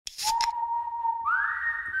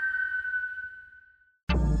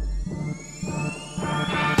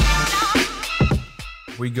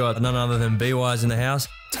We got none other than B-Wise in the house.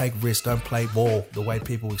 Take risks, don't play ball the way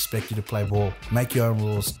people expect you to play ball. Make your own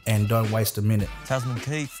rules and don't waste a minute. Tasman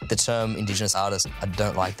Keith. The term Indigenous artist, I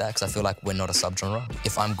don't like that because I feel like we're not a subgenre.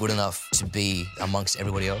 If I'm good enough to be amongst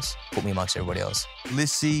everybody else, put me amongst everybody else.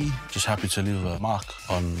 Lissy. Just happy to leave a mark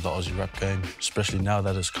on the Aussie rap game, especially now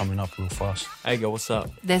that it's coming up real fast. Hey girl, what's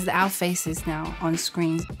up? There's our faces now on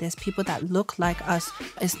screens. There's people that look like us.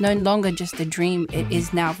 It's no longer just a dream. It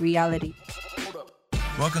is now reality.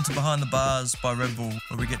 Welcome to Behind the Bars by Red Bull,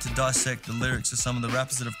 where we get to dissect the lyrics of some of the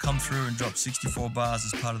rappers that have come through and dropped 64 bars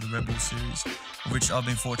as part of the Red Bull series, of which I've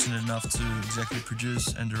been fortunate enough to executive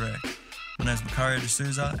produce and direct. My name's Macario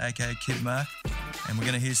D'Souza, aka Kid Mac, and we're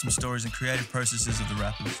going to hear some stories and creative processes of the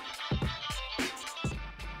rappers.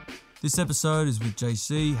 This episode is with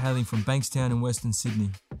JC, hailing from Bankstown in Western Sydney.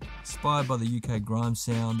 Inspired by the UK grime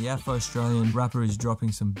sound, the Afro-Australian rapper is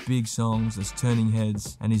dropping some big songs that's turning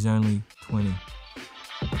heads, and he's only 20.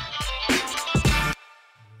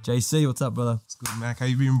 JC, what's up, brother? It's good, Mac. How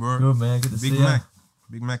you been, bro? Good, man. Good to see you. Big Mac.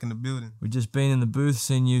 Big Mac in the building. We've just been in the booth,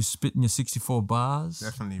 seen you spitting your 64 bars.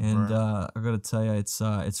 Definitely, and, bro. And I got to tell you,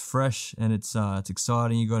 it's fresh and it's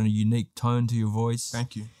exciting. You got a unique tone to your voice.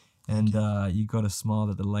 Thank you. And you got a smile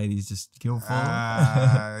that the ladies just kill for.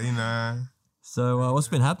 You know. So what's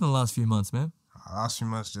been happening the last few months, man? Last few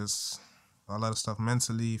months, just a lot of stuff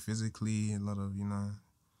mentally, physically, a lot of, you know.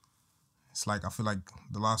 It's like, I feel like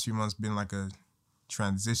the last few months been like a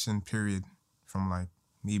transition period from like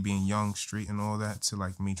me being young, street and all that to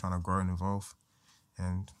like me trying to grow and evolve.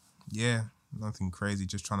 And yeah, nothing crazy,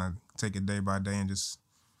 just trying to take it day by day and just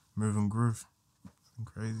move and groove. Nothing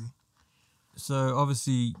crazy. So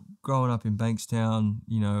obviously growing up in Bankstown,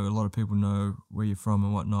 you know, a lot of people know where you're from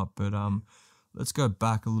and whatnot, but let's go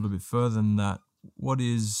back a little bit further than that. What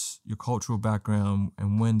is your cultural background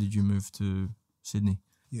and when did you move to Sydney?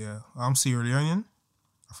 Yeah, I'm Sierra Leonean.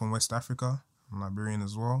 I'm from West Africa. I'm Liberian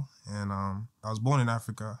as well. And I was born in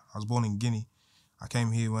Africa. I was born in Guinea. I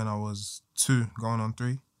came here when I was 2, going on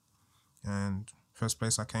 3. And first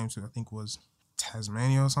place I came to, I think, was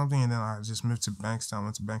Tasmania or something. And then I just moved to Bankstown,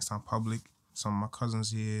 went to Bankstown Public. Some of my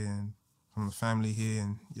cousins here and from the family here.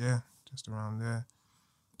 And yeah, just around there.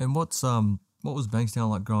 And what was Bankstown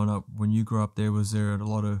like growing up? When you grew up there, was there a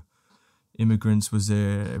lot of immigrants? Was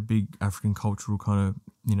there a big African cultural kind of,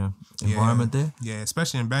 you know, environment there? Yeah,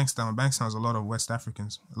 especially in Bankstown. Bankstown has a lot of West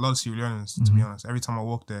Africans, a lot of Sierra Leoneans, to be honest. Every time I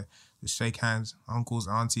walk there, just shake hands, uncles,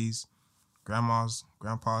 aunties, grandmas,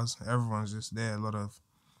 grandpas, everyone's just there. A lot of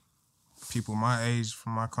people my age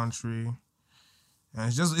from my country. And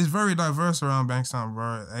it's very diverse around Bankstown,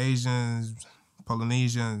 bro. Asians,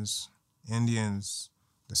 Polynesians, Indians,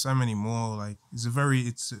 there's so many more. Like, it's a very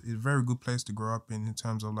good place to grow up in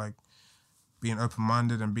terms of like being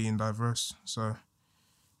open-minded and being diverse. So it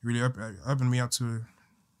really opened me up to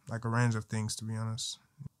like a range of things, to be honest.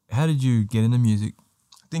 How did you get into music?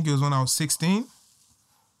 I think it was when I was 16.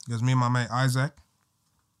 It was me and my mate Isaac.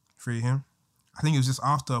 Free him. I think it was just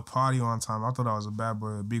after a party one time. I thought I was a bad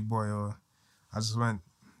boy, a big boy, or I just went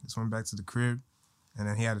back to the crib, and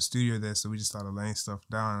then he had a studio there, so we just started laying stuff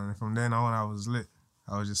down. And from then on, I was lit.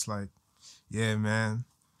 I was just like, yeah, man,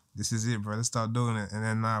 this is it, bro. Let's start doing it. And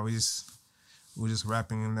then we were just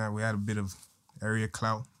rapping in that. We had a bit of area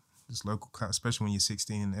clout, just local clout, especially when you're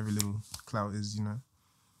 16 and every little clout is, you know,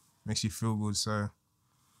 makes you feel good. So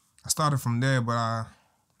I started from there, but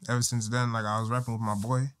ever since then, like, I was rapping with my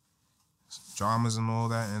boy, dramas and all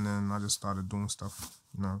that, and then I just started doing stuff,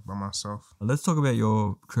 you know, by myself. Let's talk about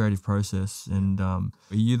your creative process. And are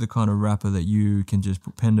you the kind of rapper that you can just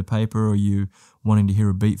put pen to paper, or are you wanting to hear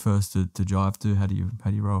a beat first to jive to? How do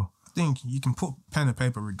you roll? I think you can put pen to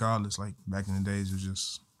paper regardless. Like back in the days, it was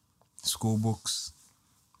just school books.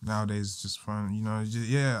 Nowadays, it's just fun. You know,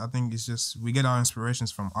 I think it's just, we get our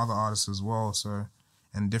inspirations from other artists as well. So,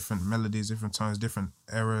 and different melodies, different tones, different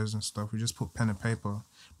eras and stuff. We just put pen and paper.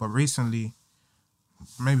 But recently,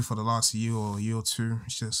 maybe for the last year or two,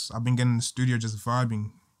 it's just, I've been getting in the studio just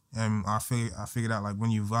vibing. And I figured out, like,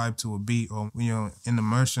 when you vibe to a beat or when you're in the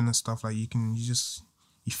motion and stuff, like, you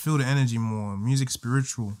feel the energy more. Music's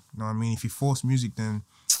spiritual, you know what I mean? If you force music, then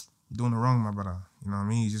you're doing it wrong, my brother. You know what I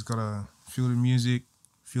mean? You just gotta feel the music,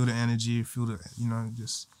 feel the energy, feel the, you know,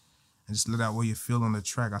 just let out what you feel on the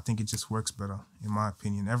track. I think it just works better, in my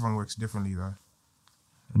opinion. Everyone works differently, though.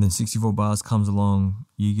 And then 64 Bars comes along,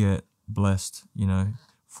 you get blessed, you know,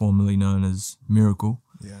 formerly known as Miracle,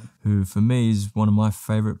 who for me is one of my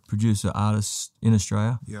favourite producer artists in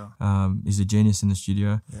Australia. He's a genius in the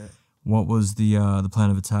studio. What was the plan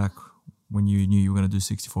of attack when you knew you were going to do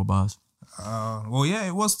 64 Bars?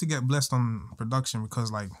 It was to get blessed on production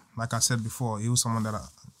because, like I said before, he was someone that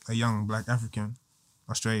a young black African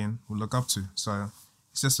Australian would look up to. So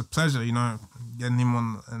it's just a pleasure, you know, getting him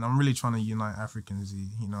on. And I'm really trying to unite Africans,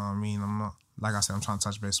 you know what I mean? I'm not, like I said, I'm trying to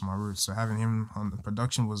touch base on my roots. So having him on the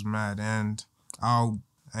production was mad. And our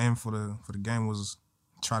aim for the game was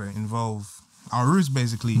try to involve our roots,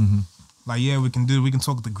 basically. Like, yeah, we can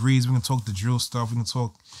talk the Grease, we can talk the drill stuff, we can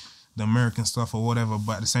talk the American stuff or whatever,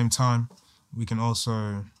 but at the same time, we can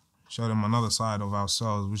also show them another side of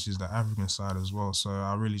ourselves, which is the African side as well. So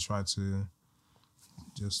I really try to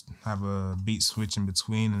just have a beat switch in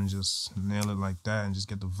between and just nail it like that and just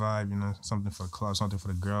get the vibe, you know, something for the club, something for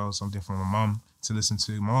the girls, something for my mom to listen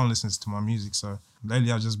to. My mom listens to my music, so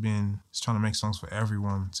lately I've just been trying to make songs for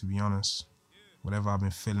everyone, to be honest. Whatever I've been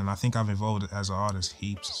feeling. I think I've evolved as an artist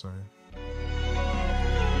heaps, so.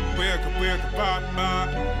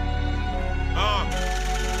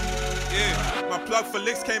 Yeah, my plug for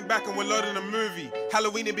licks came back and we're loading a movie.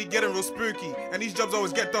 Halloween it be getting real spooky, and these jobs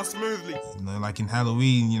always get done smoothly. You know, like in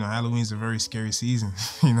Halloween, you know, Halloween's a very scary season.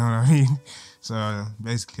 You know what I mean? So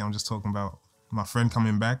basically, I'm just talking about my friend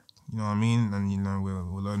coming back. You know what I mean? And you know, we're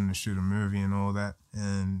loading to shoot a movie and all that,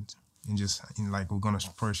 and just like we're gonna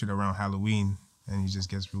probably shoot around Halloween. And it just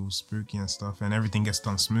gets real spooky and stuff, and everything gets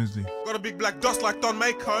done smoothly. Got a big black dust like Don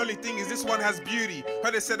Maker. Only thing is this one has beauty.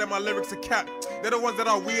 Heard they said that my lyrics are cap. They're the ones that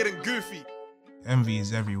are weird and goofy. Envy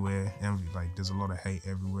is everywhere. Envy, like there's a lot of hate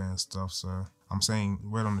everywhere and stuff. So I'm saying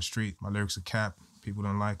word on the street, my lyrics are cap. People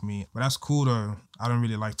don't like me, but that's cool though. I don't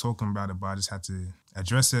really like talking about it, but I just had to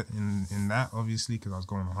address it in that obviously because I was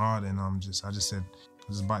going hard, and I just said, I'll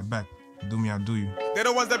just bite back. Do me, I do you. They're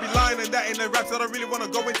the ones that be lying and that in their raps. I don't really want to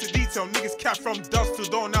go into detail. Niggas cap from dusk to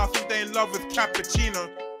dawn. Now I think they in love with cappuccino.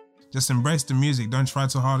 Just embrace the music. Don't try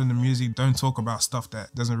too hard in the music. Don't talk about stuff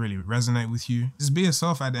that doesn't really resonate with you. Just be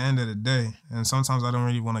yourself at the end of the day. And sometimes I don't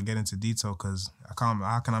really want to get into detail because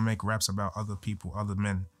how can I make raps about other people, other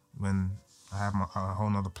men, when I have a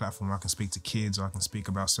whole nother platform where I can speak to kids or I can speak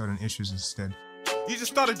about certain issues instead. You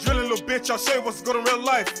just started drilling, little bitch. I'll show you what's good in real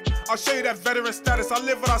life. I'll show you that veteran status. I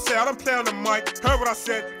live what I say. I don't play on the mic. Heard what I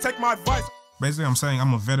said. Take my advice. Basically, I'm saying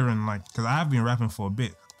I'm a veteran, like, because I have been rapping for a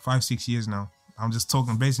bit, 5-6 years now. I'm just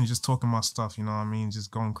talking, basically just talking my stuff, you know what I mean?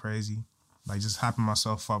 Just going crazy. Like, just hyping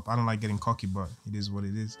myself up. I don't like getting cocky, but it is what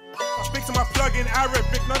it is. I speak to my plug in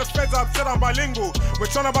Arabic. None of the feds are upset, I'm bilingual. We're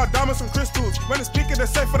trying to buy diamonds from crystals. When it's speaking, they're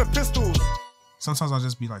safe for the pistols. Sometimes I'll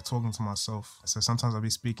just be like talking to myself. So sometimes I'll be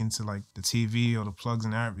speaking to like the TV or the plugs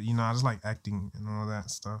in Arabic. You know, I just like acting and all that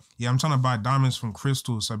stuff. Yeah, I'm trying to buy diamonds from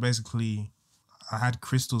crystals. So basically, I had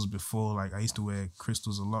crystals before. Like I used to wear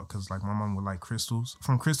crystals a lot because like my mom would like crystals.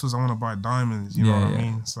 From crystals, I want to buy diamonds. You know what I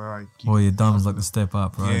mean? So like, well, your diamonds like the step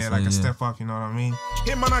up, right? Yeah, so, like a step up. You know what I mean?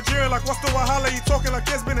 Hit my Nigerian like, what's the wahala? You talking like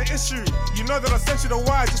there's been an issue. You know that I sent you the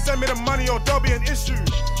wire. Just send me the money or there'll be an issue.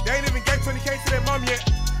 They ain't even gave 20K to their mom yet.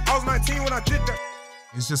 I was 19 when I did that.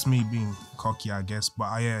 It's just me being cocky, I guess.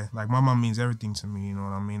 But yeah, like my mom means everything to me, you know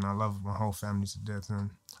what I mean? I love my whole family to death. And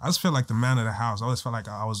I just feel like the man of the house. I always felt like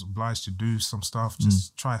I was obliged to do some stuff,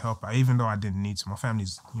 just try to help out, even though I didn't need to. My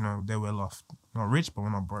family's, you know, they're well off. Not rich, but we're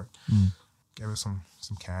not broke. Gave her some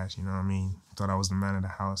cash, you know what I mean? Thought I was the man of the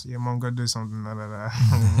house. Yeah, mom, go do something.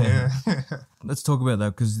 Yeah. Let's talk about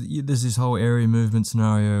that because there's this whole area movement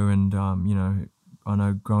scenario, and you know, I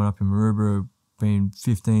know growing up in Maroubra, being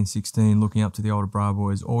 15, 16, looking up to the older Bra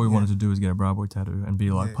Boys, all we wanted to do was get a Bra Boy tattoo and be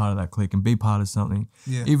like part of that clique and be part of something.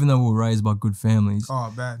 Yeah. Even though we were raised by good families,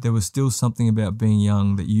 there was still something about being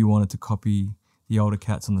young that you wanted to copy the older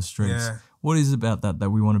cats on the streets. Yeah. What is it about that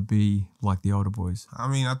we want to be like the older boys? I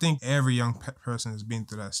mean, I think every young person has been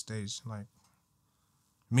through that stage. Like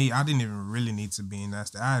me, I didn't even really need to be in that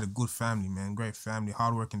stage. I had a good family, man, great family,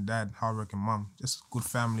 hardworking dad, hardworking mom, just good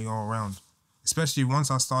family all around. Especially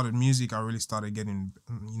once I started music, I really started getting,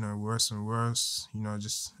 you know, worse and worse, you know,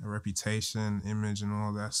 just a reputation, image and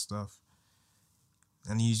all that stuff.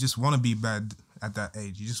 And you just want to be bad at that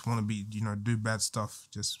age. You just want to be, you know, do bad stuff,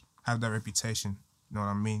 just have that reputation, you know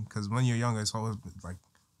what I mean? Because when you're younger, it's always like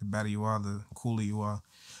the better you are, the cooler you are.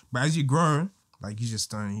 But as you grow, like you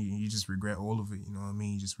just regret all of it, you know what I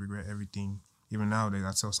mean? You just regret everything. Even nowadays,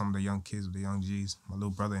 I tell some of the young kids, the young G's, my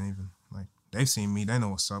little brother ain't even, like, they've seen me, they know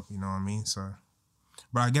what's up, you know what I mean? So,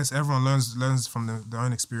 but I guess everyone learns from their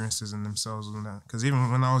own experiences and themselves and that. Because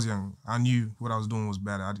even when I was young, I knew what I was doing was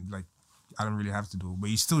bad. I didn't really have to do it. But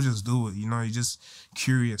you still just do it, you know? You're just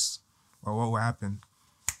curious about what will happen.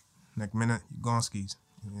 Next minute, you're gone skis.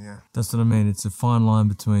 Yeah. That's what I mean. It's a fine line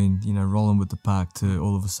between, you know, rolling with the pack to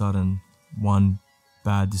all of a sudden one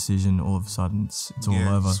bad decision, all of a sudden it's all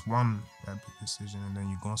over. Just one bad decision and then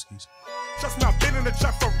you're gone skis. Trust me, I've been in the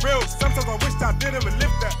trap for real. Sometimes I wish I didn't even live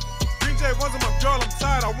that. Green J ones on my girl, I'm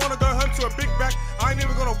tired. I wanna go home to a big back. I ain't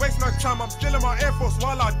even gonna waste no time, I'm still in my Air Force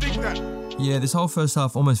while I dig that. Yeah, this whole first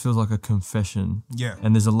half almost feels like a confession. Yeah.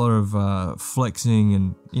 And there's a lot of flexing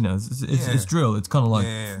and, you know, it's drill. It's kind of like,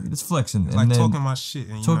 it's flexing. It's and like then talking my shit.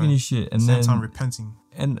 And, talking your shit. And same then, time repenting.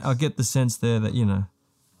 And I get the sense there that, you know,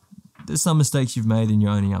 there's some mistakes you've made and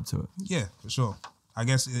you're owning up to it. Yeah, for sure. I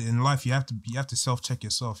guess in life you have to self-check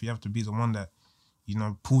yourself. You have to be the one that, you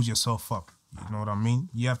know, pulls yourself up. You know what I mean?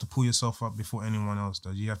 You have to pull yourself up before anyone else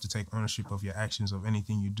does. You have to take ownership of your actions, of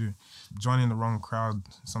anything you do. Joining the wrong crowd,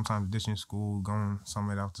 sometimes ditching school, going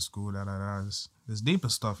somewhere after school, there's deeper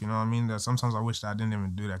stuff, you know what I mean? That sometimes I wish that I didn't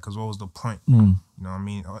even do that, because what was the point? You know what I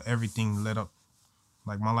mean? Everything led up,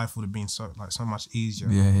 like my life would have been so much easier.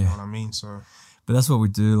 You know what I mean? So, but that's what we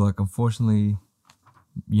do. Like, unfortunately,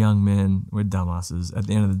 young men, we're dumbasses. At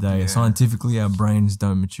the end of the day, scientifically, our brains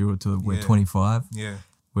don't mature till we're 25. Yeah.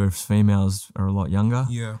 Whereas females are a lot younger.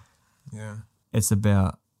 Yeah. It's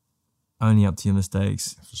about owning up to your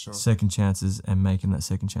mistakes, for sure. second chances, and making that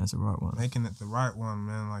second chance the right one. Making it the right one,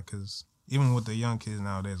 man. Like, cause even with the young kids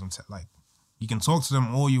nowadays, like, you can talk to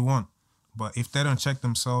them all you want, but if they don't check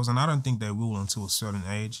themselves, and I don't think they will until a certain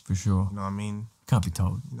age. For sure. You know what I mean? Can't be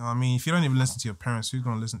told. You know what I mean? If you don't even listen to your parents, who's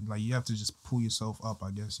gonna listen? Like, you have to just pull yourself up,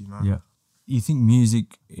 I guess. You know? Yeah. You think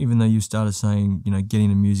music, even though you started saying, you know, getting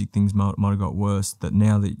into music, things might have got worse, that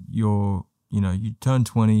now that you're, you know, you turn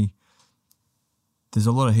 20, there's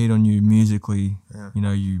a lot of heat on you musically, you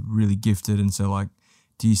know, you're really gifted. And so, like,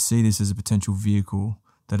 do you see this as a potential vehicle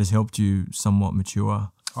that has helped you somewhat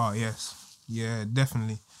mature? Oh, yes. Yeah,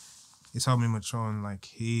 definitely. It's helped me mature in, like,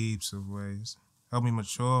 heaps of ways. Helped me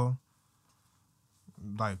mature,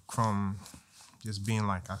 like, from just being,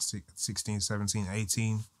 like, 16, 17,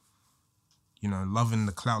 18, you know, loving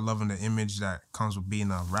the clout, loving the image that comes with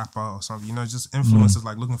being a rapper or something. You know, just influences,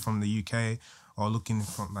 like looking from the UK or looking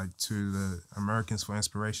from, like, to the Americans for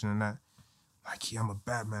inspiration and that. Like, yeah, I'm a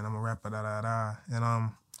bad man, I'm a rapper, da-da-da.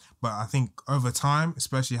 And, but I think over time,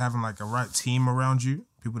 especially having, like, a right team around you,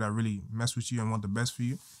 people that really mess with you and want the best for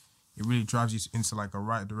you, it really drives you into, like, a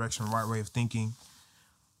right direction, right way of thinking,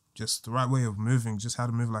 just the right way of moving, just how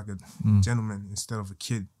to move like a gentleman instead of a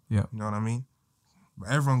kid. Yeah. You know what I mean? But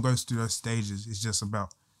everyone goes through those stages. It's just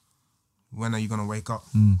about when are you gonna wake up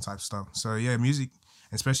type stuff. So yeah, music,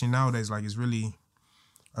 especially nowadays, like, it's really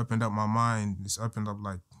opened up my mind. It's opened up,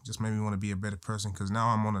 like, just made me want to be a better person, because now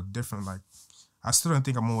I'm on a different, like, I still don't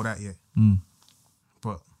think I'm all that yet.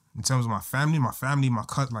 But in terms of my family,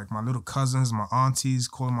 like my little cousins, my aunties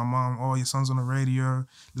calling my mom, oh, your son's on the radio.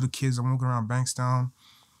 Little kids, I'm walking around Bankstown.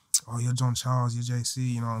 Oh, you're John Charles, you're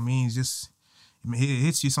JC. You know what I mean? It's just, it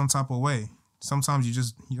hits you some type of way. Sometimes you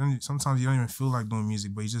don't even feel like doing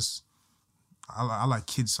music, but I like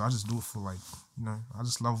kids, so I just do it for, like, you know, I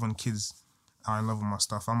just love when kids are in love with my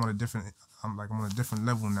stuff. I'm on a different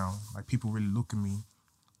level now. Like, people really look at me.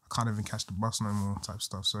 I can't even catch the bus no more type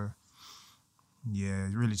stuff. So yeah,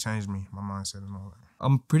 it really changed me, my mindset and all that.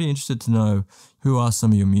 I'm pretty interested to know, who are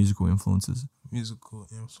some of your musical influences? Musical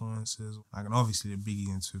influences, like, and obviously the Biggie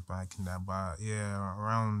and Tupac and that, but yeah,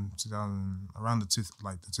 around the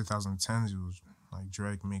 2010s, it was like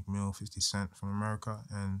Drake, Meek Mill, 50 Cent from America,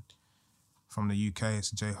 and from the UK,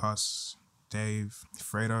 it's J Hus, Dave,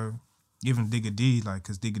 Fredo, even Digga D, like,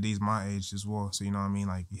 because Digga D's my age as well, so you know what I mean,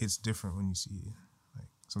 like, it hits different when you see it. Like,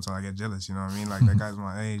 sometimes I get jealous, you know what I mean, like, that guy's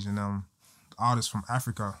my age, and artists from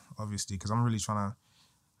Africa, obviously, because I'm really trying to,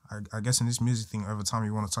 I guess in this music thing, over time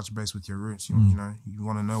you want to touch base with your roots. You know, you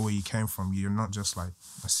want to know where you came from. You're not just like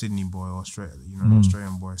a Sydney boy or an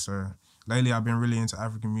Australian boy. So lately I've been really into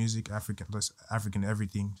African music, African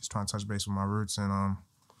everything. Just trying to touch base with my roots. And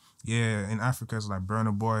yeah, in Africa it's like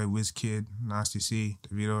Burna Boy, Wizkid, Nasty C,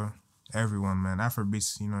 Davido, everyone, man.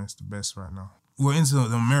 Afrobeats, you know, it's the best right now. We're into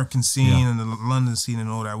the American scene and the London scene and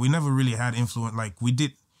all that. We never really had influence. Like, we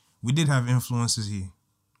did have influences here.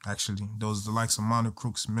 Actually, those the likes of Mono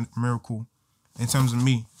Crooks, Miracle, in terms of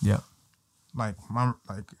me. Yeah. Like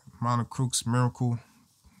Mono Crooks, Miracle,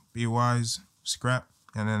 Be Wise, Scrap,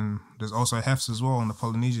 and then there's also Hefts as well on the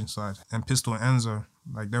Polynesian side, and Pistol and Enzo.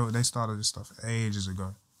 Like, they started this stuff ages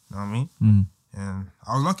ago. You know what I mean? And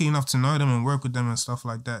I was lucky enough to know them and work with them and stuff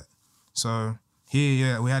like that. So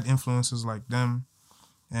here, we had influences like them,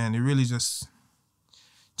 and it really just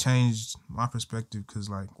changed my perspective, because,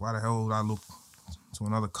 like, why the hell would I look to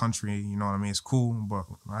another country? You know what I mean? It's cool, but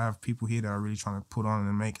I have people here that are really trying to put on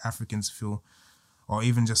and make Africans feel, or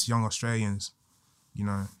even just young Australians, you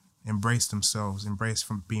know, embrace themselves, embrace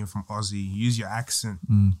from being from Aussie, use your accent,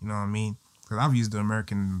 you know what I mean? Because I've used the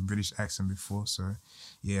American British accent before, so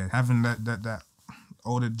yeah, having that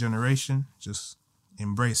older generation just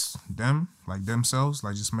embrace them, like themselves,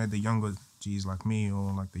 like just made the younger G's like me,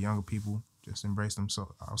 or like the younger people just embrace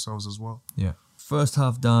ourselves as well. Yeah. First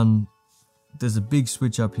half done. There's a big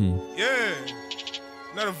switch up here. Yeah.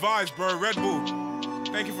 Another vibes, bro. Red Bull.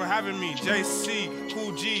 Thank you for having me. JC,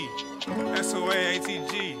 Cool G, SOA,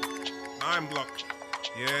 ATG, 9 Block.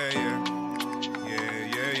 Yeah.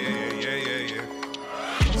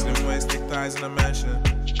 Slim waist, thick thighs in a mansion.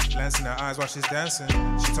 Glancing her eyes while she's dancing.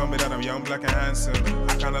 She told me that I'm young, black, and handsome.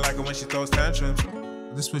 I kinda like it when she throws tantrums.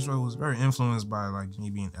 This switch was very influenced by like me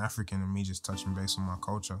being African and me just touching base on my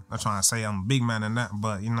culture. Not trying to say I'm a big man in that,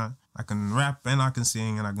 but you know, I can rap and I can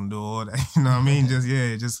sing and I can do all that. You know what I mean?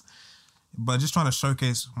 But just trying to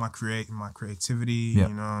showcase my creativity, you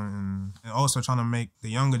know, and also trying to make the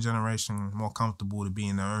younger generation more comfortable to be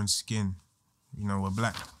in their own skin. You know, we're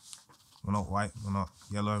black. We're not white. We're not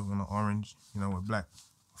yellow. We're not orange. You know, we're black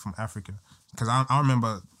from Africa. Because I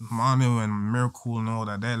remember Manu and Miracle and all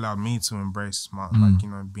that, they allowed me to embrace my, like, you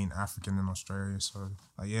know, being African in Australia. So,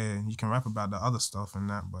 like, yeah, you can rap about the other stuff and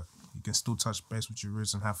that, but you can still touch base with your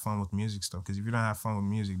roots and have fun with music stuff. Because if you don't have fun with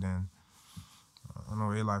music, then I don't know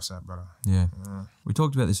where your life's at, brother. Yeah. We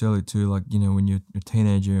talked about this earlier too, like, you know, when you're a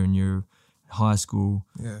teenager and you're in high school,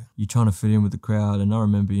 you're trying to fit in with the crowd. And I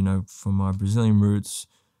remember, you know, from my Brazilian roots,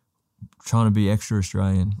 trying to be extra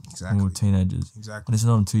Australian when we were teenagers. Exactly. And it's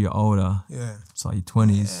not until you're older, it's like your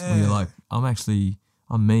 20s, where you're like, I'm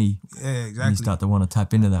me. Yeah, exactly. And you start to want to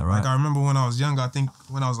tap into that, right? Like I remember when I was younger, I think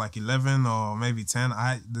when I was like 11 or maybe 10,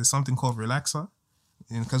 there's something called relaxer.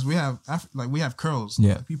 And because we have curls.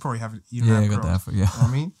 Yeah. Like, you probably have have I got curls. the afro, You know what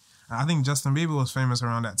I mean? And I think Justin Bieber was famous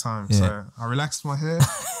around that time. Yeah. So I relaxed my hair,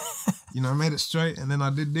 you know, made it straight, and then I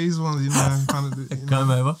did these ones, you know, kind of Comb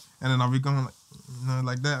over. And then I become like, you know,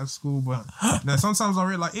 like that at school. But then sometimes I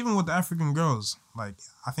realize, like, even with the African girls, like,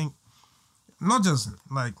 I think not just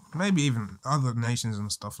like maybe even other nations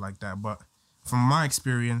and stuff like that, but from my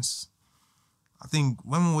experience, I think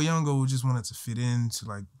when we were younger, we just wanted to fit in, to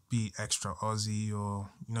like be extra Aussie, or,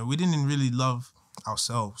 you know, we didn't really love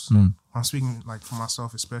ourselves. I'm speaking like for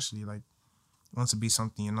myself, especially, like, I wanted to be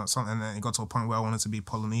something and not something. And then it got to a point where I wanted to be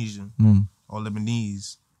Polynesian or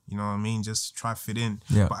Lebanese. You know what I mean? Just try to fit in.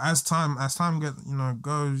 Yeah. But as time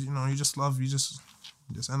goes, you know, you just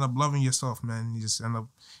end up loving yourself, man. You just end up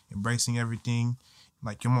embracing everything.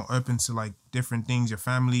 Like, you're more open to like different things. Your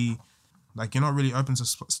family, like, you're not really open to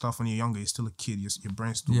stuff when you're younger. You're still a kid. Your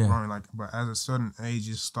brain's still growing. Like, but at a certain age,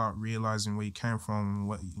 you start realizing where you came from,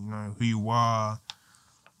 what, you know, who you are,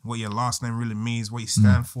 what your last name really means, what you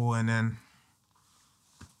stand for, and then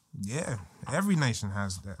every nation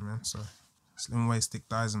has that, man. So slim waist, thick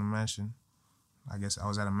thighs in a mansion. I guess I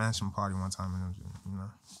was at a mansion party one time, and it was, you know,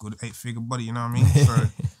 good 8-figure buddy. You know what I mean? So,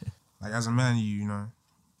 like, as a man, you know,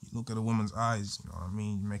 you look at a woman's eyes. You know what I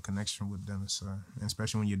mean? You make connection with them. So, and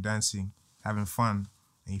especially when you're dancing, having fun,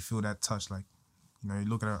 and you feel that touch. Like, you know, you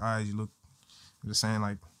look at her eyes. You're just saying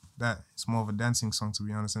like that. It's more of a dancing song, to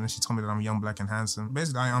be honest. And then she told me that I'm young, black, and handsome.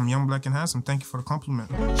 Basically, I'm young, black, and handsome. Thank you for the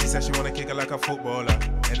compliment. She said she wanna kick it like a footballer,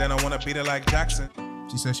 and then I wanna beat her like Jackson.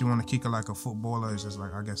 She said she want to kick it like a footballer. It's just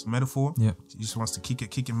like, I guess, metaphor. Yeah. She just wants to kick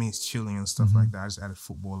it. Kicking means chilling and stuff like that. I just added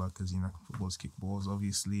footballer because, you know, footballers kick balls,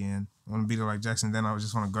 obviously. And I want to beat her like Jackson. Then I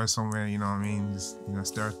just want to go somewhere, you know what I mean? Just, you know,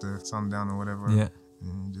 stare at the sun down or whatever. Yeah.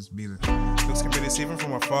 And just beat her. Looks can be deceiving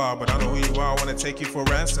from afar, but I know who you are. I wanna take you for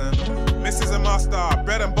ransom. Mrs. and Master,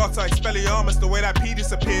 bread and butter, Expelliarmus, the way that P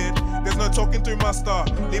disappeared. There's no talking through Master.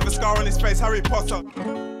 Leave a scar on his face, Harry Potter.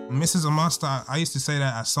 Mrs. and Master, I used to say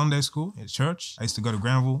that at Sunday school at church. I used to go to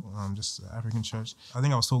Granville, just an African church. I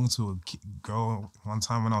think I was talking to a girl one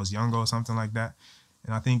time when I was younger or something like that.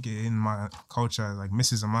 And I think in my culture, like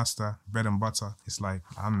Mrs. and Master, bread and butter, it's like,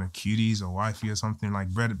 I'm the cuties or wifey or something. Like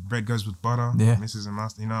bread goes with butter, Mrs. and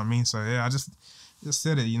Master, you know what I mean? So yeah, I just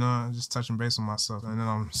said it, you know, just touching base on myself. And then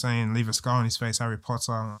I'm saying, leave a scar on his face, Harry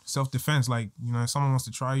Potter. Self-defense, like, you know, if someone wants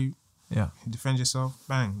to try you, defend yourself,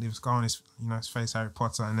 bang, leave a scar on his, you know, his face, Harry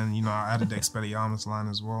Potter. And then, you know, I added the Expelliarmus line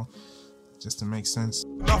as well, just to make sense.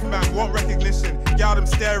 Enough man, want recognition. Got them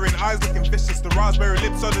staring, eyes looking vicious. The raspberry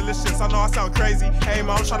lips so delicious. I know I sound crazy. Hey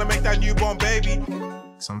man, I'm trying to make that newborn baby.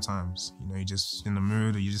 Sometimes, you know, you're just in the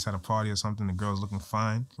mood, or you just had a party or something, the girl's looking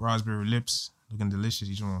fine. Raspberry lips, looking delicious,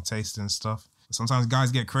 you just want to taste it and stuff. Sometimes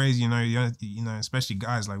guys get crazy, you know, especially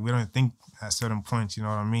guys, like, we don't think at certain points, you know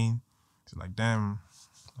what I mean? It's like, damn,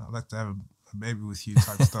 I'd like to have a baby with you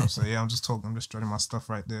type stuff. So yeah, I'm just strutting my stuff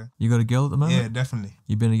right there. You got a girl at the moment? Yeah, definitely.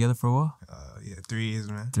 You been together for a while? Yeah, 3 years,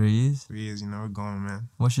 man. 3 years? 3 years, you know, we're going, man.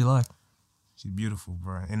 What's she like? She's beautiful,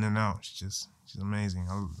 bro. In and out. She's amazing.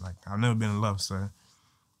 I've never been in love, so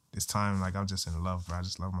this time, like, I'm just in love, bro. I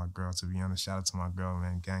just love my girl, to be honest. Shout out to my girl,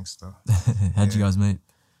 man. Gangster. How'd you guys meet?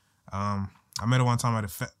 I met her one time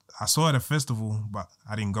I saw her at a festival, but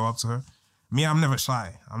I didn't go up to her. Me, I'm never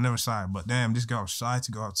shy. But damn, this girl was shy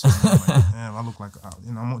to go out to. I'm like, damn, I look like,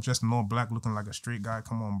 I'm dressed in all black, looking like a street guy.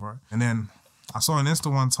 Come on, bro. And then I saw an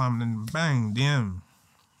Insta one time, and then bang, DM.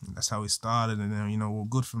 That's how it started, and then we're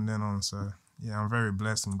good from then on. So yeah, I'm very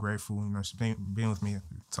blessed and grateful. She's been with me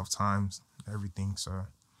through tough times, everything. So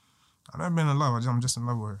I've never been in love. I'm just in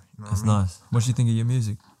love with her. That's nice. What she think of your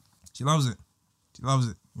music? She loves it.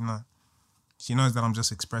 She knows that I'm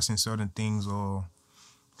just expressing certain things or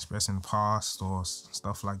expressing the past or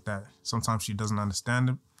stuff like that. Sometimes she doesn't understand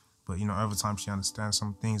it, but over time she understands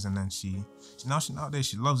some things, and then nowadays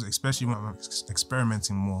she loves it, especially when I'm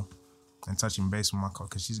experimenting more and touching base with my car,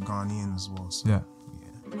 because she's Ghanaian as well. So, yeah.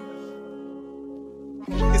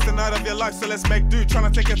 It's the night of your life, so let's make do.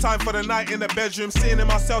 Trying to take your time for the night in the bedroom. Sitting in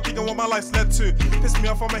myself, thinking what my life's led to. Piss me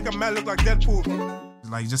off, I'll make a man look like Deadpool.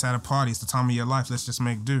 Like, just at a party, it's the time of your life. Let's just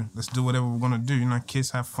make do. Let's do whatever we're gonna do.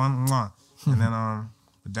 Kiss, have fun, mwah. And then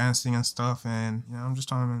we're dancing and stuff, and I'm just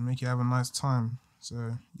trying to make you have a nice time.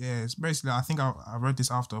 So yeah, it's basically, I think I wrote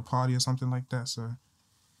this after a party or something like that. So,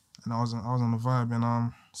 and I was on the vibe,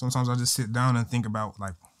 and sometimes I just sit down and think about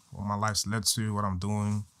like what my life's led to, what I'm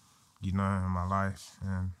doing, in my life.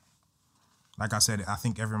 And like I said, I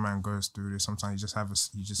think every man goes through this. Sometimes you just have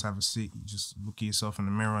a seat, you just look at yourself in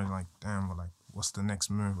the mirror and like, damn, what's the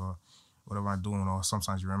next move, or what am I doing? Or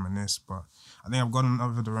sometimes you reminisce, but I think I've gotten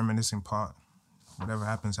over the reminiscing part. Whatever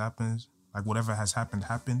happens, happens. Like, whatever has happened.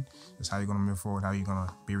 That's how you're gonna move forward, how you're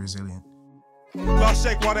gonna be resilient. Glass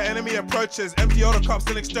shake while the enemy approaches. Empty all the cups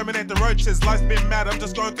and exterminate the roaches. Life's been mad, I'm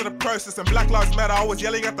just going through the process. And Black Lives Matter, I was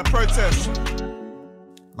yelling at the protest.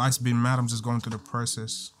 Life's been mad, I'm just going through the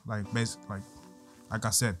process. Like I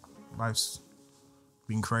said, life's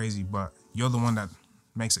been crazy, but you're the one that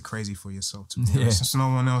makes it crazy for yourself too. Yeah. It's no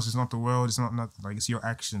one else, it's not the world, it's not like, it's your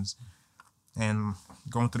actions. And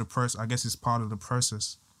going through the process, I guess it's part of the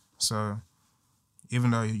process. So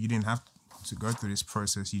even though you didn't have to go through this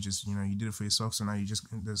process, you just, you did it for yourself. So now you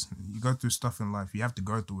go through stuff in life. You have to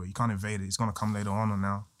go through it. You can't evade it. It's going to come later on or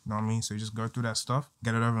now. You know what I mean? So you just go through that stuff,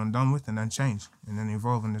 get it over and done with, and then change. And then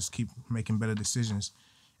evolve and just keep making better decisions.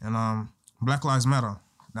 And Black Lives Matter.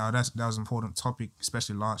 Now that was an important topic,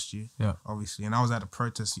 especially last year. Yeah. Obviously. And I was at a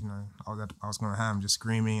protest, I was going to ham, just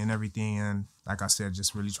screaming and everything. And like I said,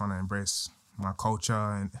 just really trying to embrace my culture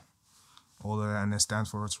and all of that, and it stands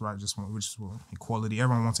for what's right, which is equality.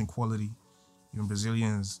 Everyone wants equality. Even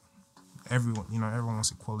Brazilians, everyone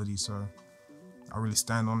wants equality. So I really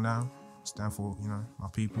stand on that. Stand for, my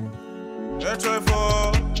people. Retro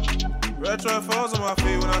falls on my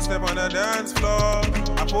feet when I step on the dance floor.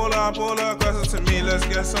 I pull her closer to me, let's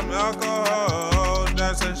get some alcohol.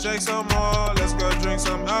 Dance and shake some more, let's go drink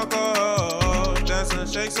some alcohol. Dance and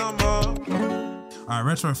shake some more.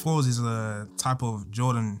 Retro fours is a type of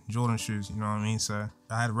Jordan shoes, you know what I mean? So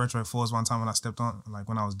I had retro fours one time when I stepped on, like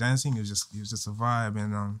when I was dancing, it was just a vibe,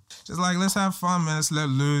 and just like, let's have fun, man, let's let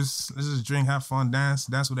loose, let's just drink, have fun, dance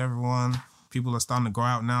with everyone. People are starting to go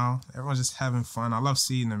out now. Everyone's just having fun. I love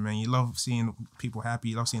seeing it, man. You love seeing people happy,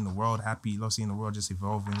 you love seeing the world happy, you love seeing the world just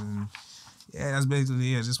evolving. And yeah, that's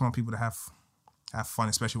basically it. I just want people to have fun,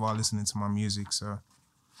 especially while listening to my music. So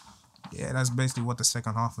yeah, that's basically what the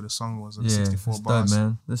second half of the song was, of the 64 bars. Dope,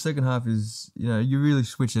 man. The second half is, you really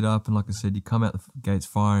switch it up, and like I said, you come out the gates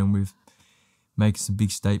firing with making some big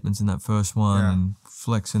statements in that first one and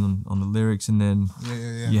flexing on the lyrics, and then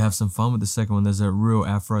you have some fun with the second one. There's a real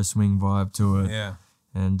Afro swing vibe to it. Yeah.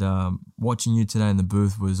 And watching you today in the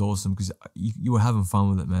booth was awesome, because you were having fun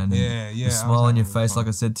with it, man. And the smile on your face, like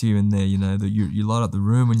I said to you in there, that you light up the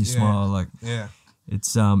room when you smile. Like,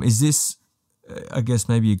 it's is this, I guess,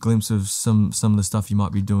 maybe a glimpse of some of the stuff you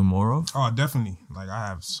might be doing more of? Oh, definitely. Like, I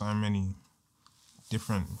have so many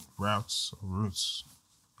different routes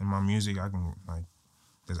in my music. I can, like,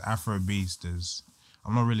 there's Afro beats,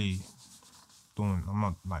 I've never really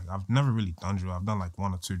done drill. I've done like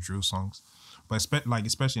one or two drill songs. But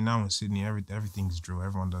especially now in Sydney, everything's drill.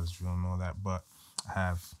 Everyone does drill and all that. But I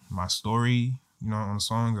have my story, on the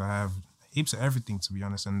songs. I have heaps of everything, to be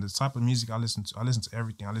honest. And the type of music I listen to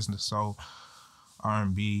everything. I listen to soul,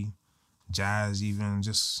 R&B, jazz, even.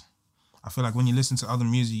 Just, I feel like when you listen to other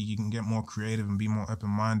music, you can get more creative and be more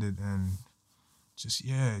open-minded, and it's just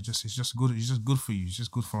good. It's just good for you. It's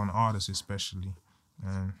just good for an artist, especially.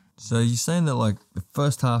 And so you're saying that, like, the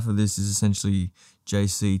first half of this is essentially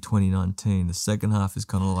JC 2019. The second half is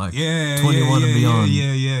kind of like 21 and beyond.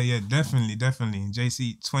 Yeah, definitely.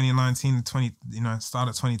 JC 2019 to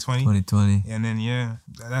started 2020. 2020. And then,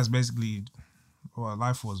 that's basically what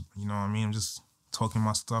life was, you know what I mean? I'm just talking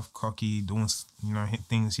my stuff, cocky, doing, hit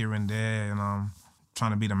things here and there, and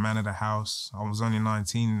trying to be the man of the house. I was only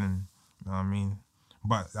 19, and, you know what I mean?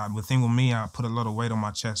 But the thing with me, I put a lot of weight on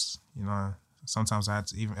my chest. You know, sometimes I had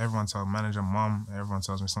to, even everyone tells manager, mom, everyone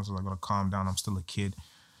tells me sometimes I gotta calm down. I'm still a kid.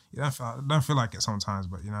 I don't feel like it sometimes,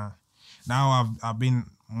 but you know, now I've been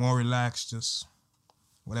more relaxed. Just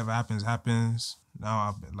whatever happens, happens.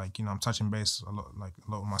 Now I'm touching base a lot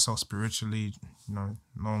with myself spiritually. You know,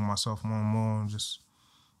 knowing myself more and more.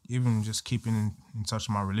 Even just keeping in touch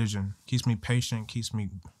with my religion keeps me patient, keeps me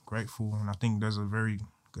grateful, and I think there's a very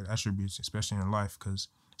good attributes, especially in life, because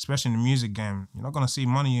especially in the music game, you're not gonna see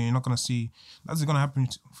money, you're not gonna see that's gonna happen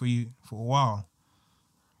for you for a while.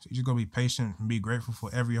 So you just gotta be patient and be grateful for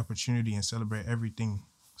every opportunity and celebrate everything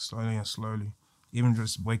slowly and slowly. Even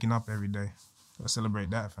just waking up every day, gotta celebrate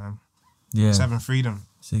that, fam. Yeah, just having freedom.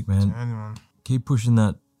 Sick, man. Anyone. Keep pushing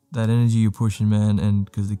that energy you're pushing, man, and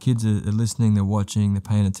because the kids are listening, they're watching, they're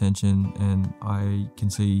paying attention, and I can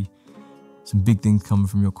see some big things coming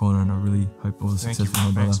from your corner, and I really hope all the success for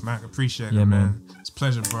my brother. Thanks, Mac. Appreciate it, man. It's a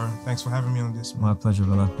pleasure, bro. Thanks for having me on this, man. My pleasure,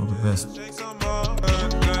 brother. All the best.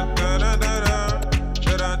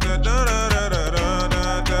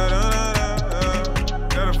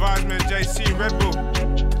 That advisement, JC Red Bull.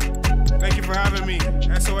 Thank you for having me.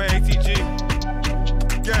 SOA ATG.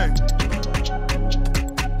 Gang.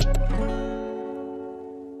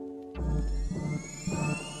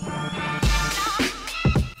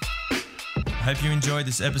 I hope you enjoyed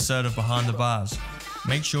this episode of Behind the Bars.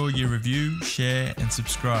 Make sure you review, share, and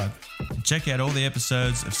subscribe. And check out all the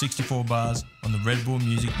episodes of 64 Bars on the Red Bull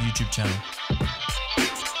Music YouTube channel.